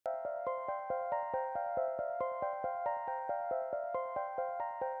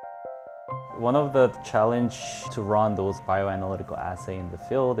One of the challenge to run those bioanalytical assay in the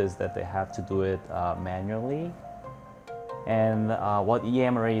field is that they have to do it manually. And what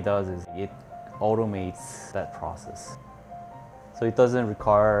EMRA does is it automates that process. So it doesn't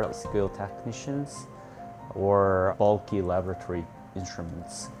require skilled technicians or bulky laboratory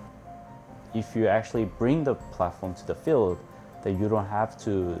instruments. If you actually bring the platform to the field, then you don't have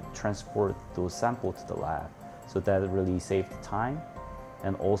to transport those samples to the lab. So that really saves the time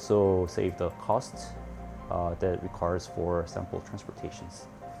and also save the cost that it requires for sample transportations.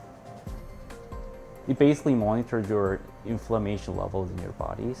 It basically monitors your inflammation levels in your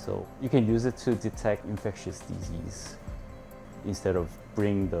body, so you can use it to detect infectious disease. Instead of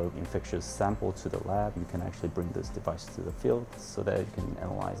bring the infectious sample to the lab, you can actually bring this device to the field so that you can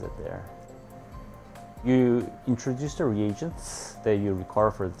analyze it there. You introduce the reagents that you require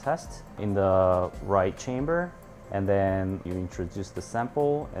for the test in the right chamber, and then you introduce the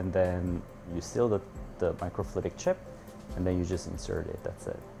sample, and then you seal the microfluidic chip, and then you just insert it, that's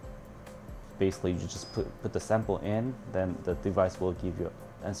it. Basically, you just put the sample in, then the device will give you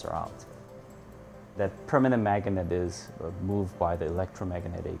an answer out. That permanent magnet is moved by the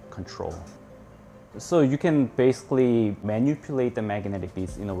electromagnetic control. So you can basically manipulate the magnetic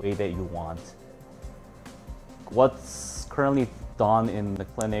beads in a way that you want. What's currently done in the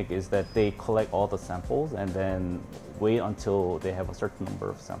clinic is that they collect all the samples and then wait until they have a certain number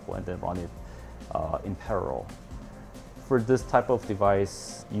of samples and then run it in parallel. For this type of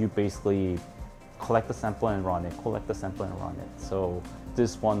device, you basically collect the sample and run it, collect the sample and run it. So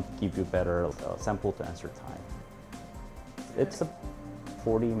this one gives you better sample to answer time. It's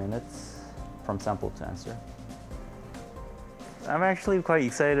 40 minutes from sample to answer. I'm actually quite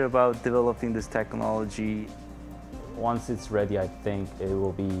excited about developing this technology. Once it's ready, I think it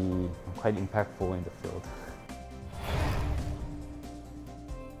will be quite impactful in the field.